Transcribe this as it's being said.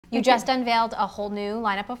You just unveiled a whole new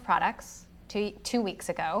lineup of products 2 weeks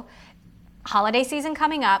ago. Holiday season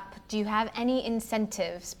coming up. Do you have any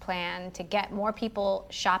incentives planned to get more people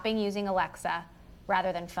shopping using Alexa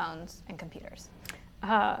rather than phones and computers?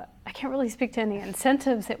 I can't really speak to any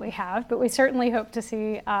incentives that we have, but we certainly hope to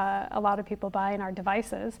see a lot of people buying our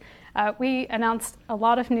devices. We announced a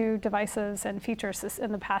lot of new devices and features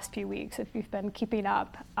in the past few weeks, if you've been keeping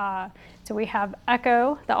up. So we have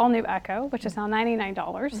Echo, the all-new Echo, which is now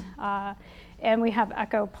 $99. And we have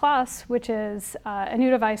Echo Plus, which is a new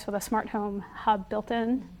device with a smart home hub built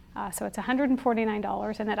in. So it's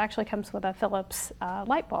 $149, and it actually comes with a Philips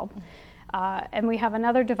light bulb. And we have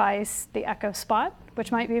another device, the Echo Spot, which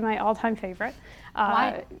might be my all-time favorite.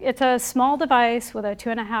 Why? It's a small device with a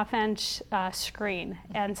 2.5-inch screen.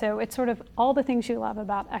 And so it's sort of all the things you love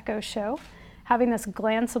about Echo Show, having this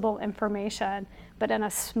glanceable information, but in a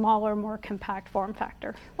smaller, more compact form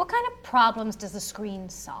factor. What kind of problems does the screen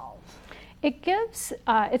solve? It gives,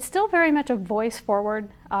 it's still very much a voice-forward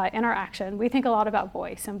interaction. We think a lot about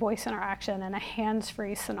voice and voice interaction in a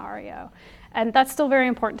hands-free scenario. And that's still very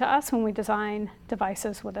important to us when we design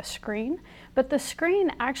devices with a screen. But the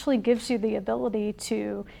screen actually gives you the ability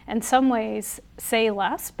to, in some ways, say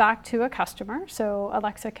less back to a customer. So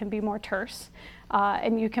Alexa can be more terse,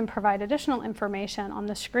 and you can provide additional information on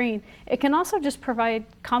the screen. It can also just provide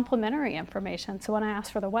complementary information. So when I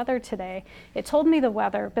asked for the weather today, it told me the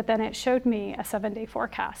weather, but then it showed me a 7-day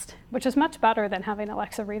forecast, which is much better than having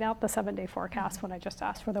Alexa read out the 7-day forecast when I just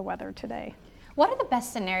asked for the weather today. What are the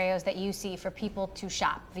best scenarios that you see for people to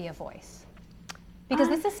shop via voice? Because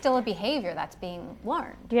this is still a behavior that's being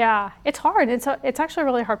learned. Yeah, it's hard. It's actually a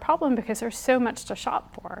really hard problem because there's so much to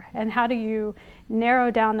shop for. And how do you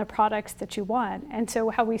narrow down the products that you want? And so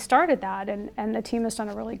how we started that, and the team has done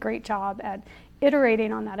a really great job at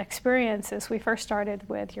iterating on that experience, is we first started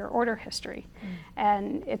with your order history.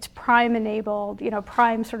 And it's Prime enabled,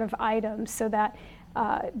 Prime sort of items, so that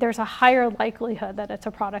there's a higher likelihood that it's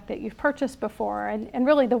a product that you've purchased before. And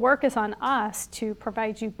really the work is on us to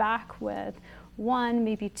provide you back with 1,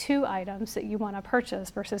 maybe 2 items that you want to purchase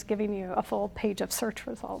versus giving you a full page of search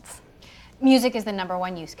results. Music is the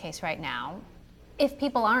 #1 use case right now. If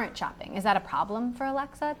people aren't shopping, is that a problem for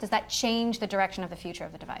Alexa? Does that change the direction of the future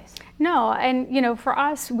of the device? No, and for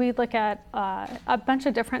us, we look at a bunch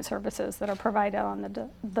of different services that are provided on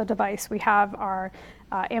the device. We have our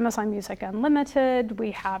Amazon Music Unlimited.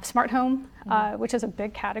 We have Smart Home, which is a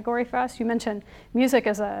big category for us. You mentioned music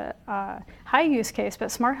as a high use case,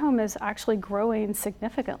 but Smart Home is actually growing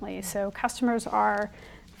significantly. So customers are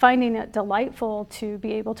finding it delightful to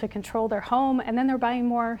be able to control their home, and then they're buying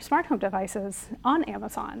more smart home devices on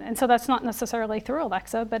Amazon. And so that's not necessarily through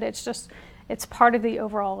Alexa, but it's part of the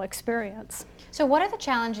overall experience. So what are the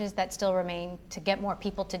challenges that still remain to get more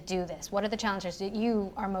people to do this? What are the challenges that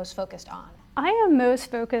you are most focused on? I am most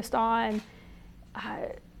focused on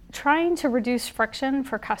trying to reduce friction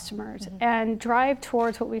for customers and drive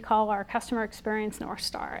towards what we call our customer experience North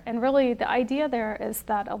Star. And really the idea there is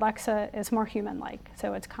that Alexa is more human-like.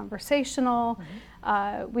 So it's conversational.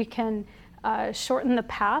 We can shorten the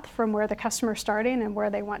path from where the customer's starting and where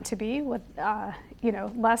they want to be with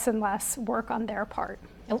less and less work on their part.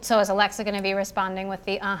 So is Alexa going to be responding with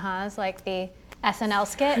the uh-huhs like the SNL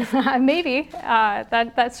skit? Maybe.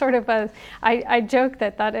 That's sort of I joke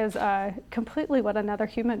that is completely what another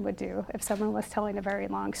human would do if someone was telling a very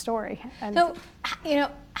long story. And so,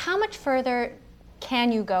 how much further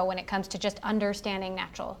can you go when it comes to just understanding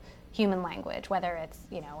natural human language, whether it's,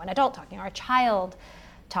 an adult talking or a child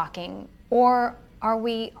talking, or are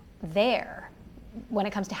we there when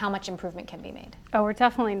it comes to how much improvement can be made? Oh, we're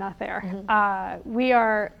definitely not there.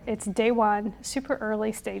 It's day one, super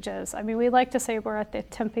early stages. I mean, we like to say we're at the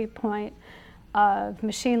tipping point of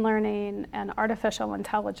machine learning and artificial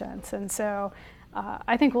intelligence. And so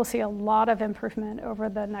I think we'll see a lot of improvement over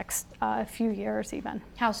the next few years even.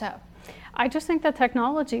 How so? I just think the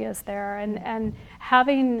technology is there, and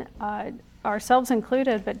having ourselves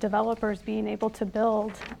included, but developers being able to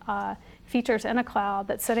build features in a cloud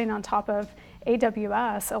that's sitting on top of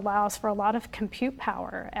AWS allows for a lot of compute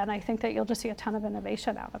power, and I think that you'll just see a ton of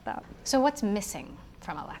innovation out of that. So what's missing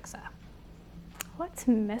from Alexa? What's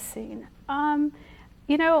missing?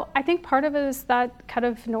 I think part of it is that kind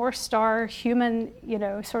of North Star human,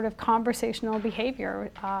 sort of conversational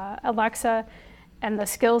behavior. Alexa and the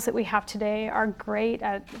skills that we have today are great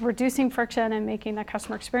at reducing friction and making the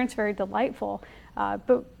customer experience very delightful.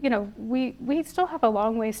 But we still have a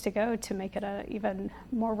long ways to go to make it an even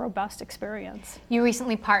more robust experience. You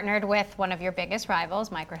recently partnered with one of your biggest rivals,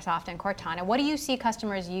 Microsoft and Cortana. What do you see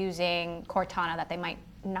customers using Cortana that they might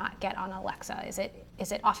not get on Alexa? Is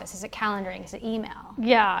Is it Office? Is it calendaring? Is it email?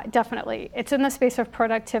 Yeah, definitely. It's in the space of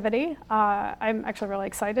productivity. I'm actually really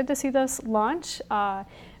excited to see this launch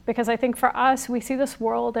because I think for us, we see this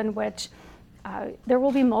world in which there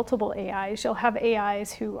will be multiple AIs. You'll have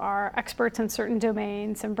AIs who are experts in certain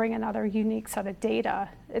domains and bring another unique set of data.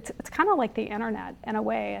 It's kind of like the internet in a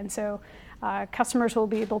way. And so customers will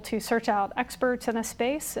be able to search out experts in a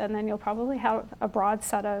space, and then you'll probably have a broad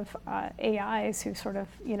set of AIs who sort of,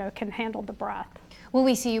 can handle the breadth. Will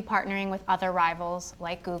we see you partnering with other rivals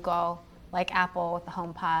like Google, like Apple with the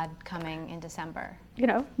HomePod coming in December?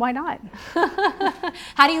 Why not?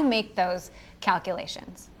 How do you make those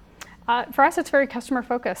calculations? For us, it's very customer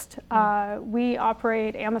focused. We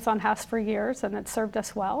operate, Amazon has for years, and it's served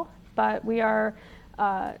us well, but we are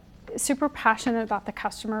super passionate about the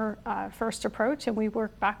customer first approach, and we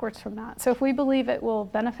work backwards from that. So if we believe it will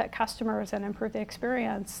benefit customers and improve the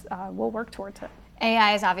experience, we'll work towards it.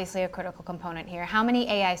 AI is obviously a critical component here. How many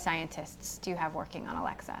AI scientists do you have working on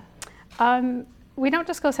Alexa? We don't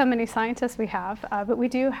disclose how many scientists we have, but we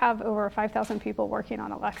do have over 5,000 people working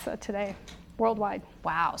on Alexa today, worldwide.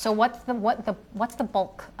 Wow. So what's the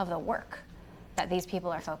bulk of the work that these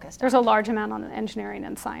people are focused on? There's a large amount on the engineering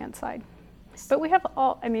and science side. But we have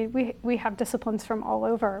we have disciplines from all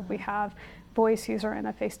over. We have voice user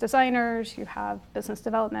interface designers, you have business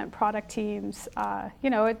development, product teams.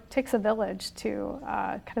 It takes a village to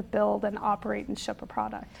kind of build and operate and ship a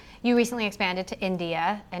product. You recently expanded to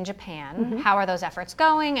India and Japan. Mm-hmm. How are those efforts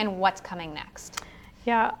going, and what's coming next?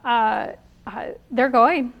 Yeah, they're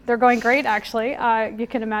going great, actually. You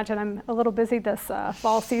can imagine I'm a little busy this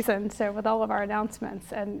fall season, so with all of our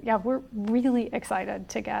announcements. And yeah, we're really excited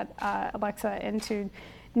to get Alexa into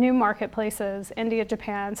new marketplaces, India,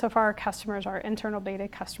 Japan. So far, our internal beta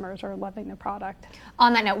customers are loving the product.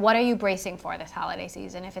 On that note, what are you bracing for this holiday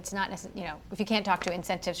season? If it's not, if you can't talk to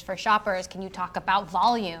incentives for shoppers, can you talk about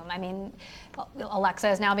volume? I mean, Alexa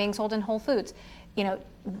is now being sold in Whole Foods.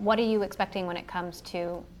 What are you expecting when it comes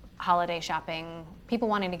to holiday shopping, people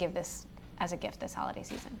wanting to give this as a gift this holiday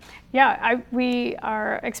season? Yeah, we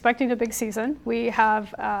are expecting a big season. We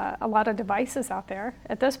have a lot of devices out there.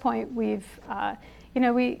 At this point, we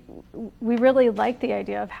really like the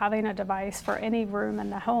idea of having a device for any room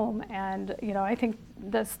in the home, and I think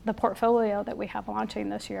the portfolio that we have launching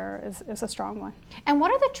this year is a strong one. And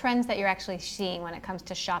what are the trends that you're actually seeing when it comes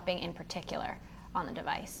to shopping in particular on the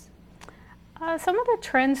device? Some of the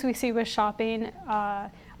trends we see with shopping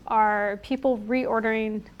are people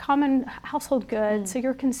reordering common household goods, so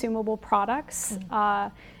your consumable products.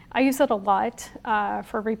 I use it a lot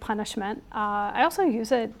for replenishment. I also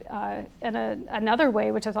use it in another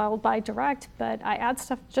way, which is I'll buy direct, but I add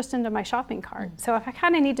stuff just into my shopping cart. So if I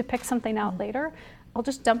kind of need to pick something out later, I'll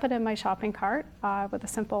just dump it in my shopping cart with a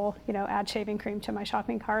simple, add shaving cream to my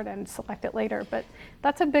shopping cart and select it later. But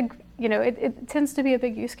that's a big, it tends to be a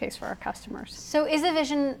big use case for our customers. So is the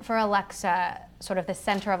vision for Alexa sort of the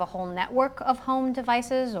center of a whole network of home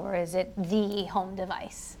devices, or is it the home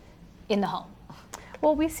device in the home?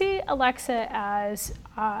 Well, we see Alexa as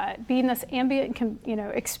being this ambient,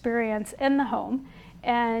 experience in the home.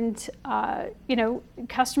 And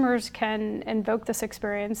customers can invoke this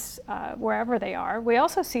experience wherever they are. We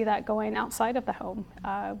also see that going outside of the home.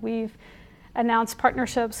 We've announced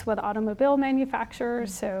partnerships with automobile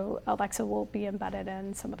manufacturers, so Alexa will be embedded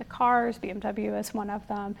in some of the cars. BMW is one of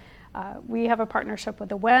them. We have a partnership with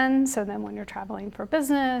the WEN, so then when you're traveling for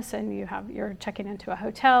business and you're checking into a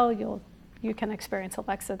hotel, you can experience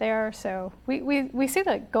Alexa there. So we see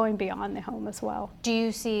that going beyond the home as well. Do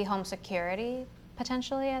you see home security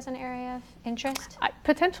potentially as an area of interest?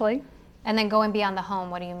 Potentially. And then going beyond the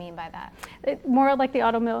home, what do you mean by that? More like the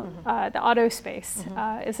auto space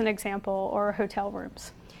is an example, or hotel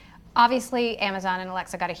rooms. Obviously, Amazon and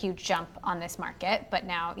Alexa got a huge jump on this market, but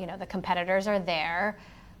now the competitors are there.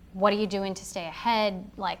 What are you doing to stay ahead?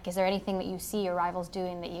 Like, is there anything that you see your rivals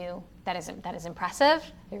doing that is impressive?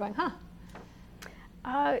 You're going, huh?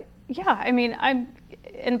 Yeah, I mean, I'm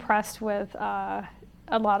impressed with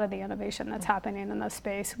a lot of the innovation that's happening in this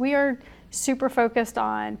space. We are super focused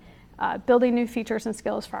on building new features and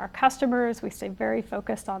skills for our customers. We stay very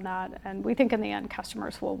focused on that, and we think in the end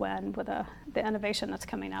customers will win with the innovation that's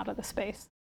coming out of the space.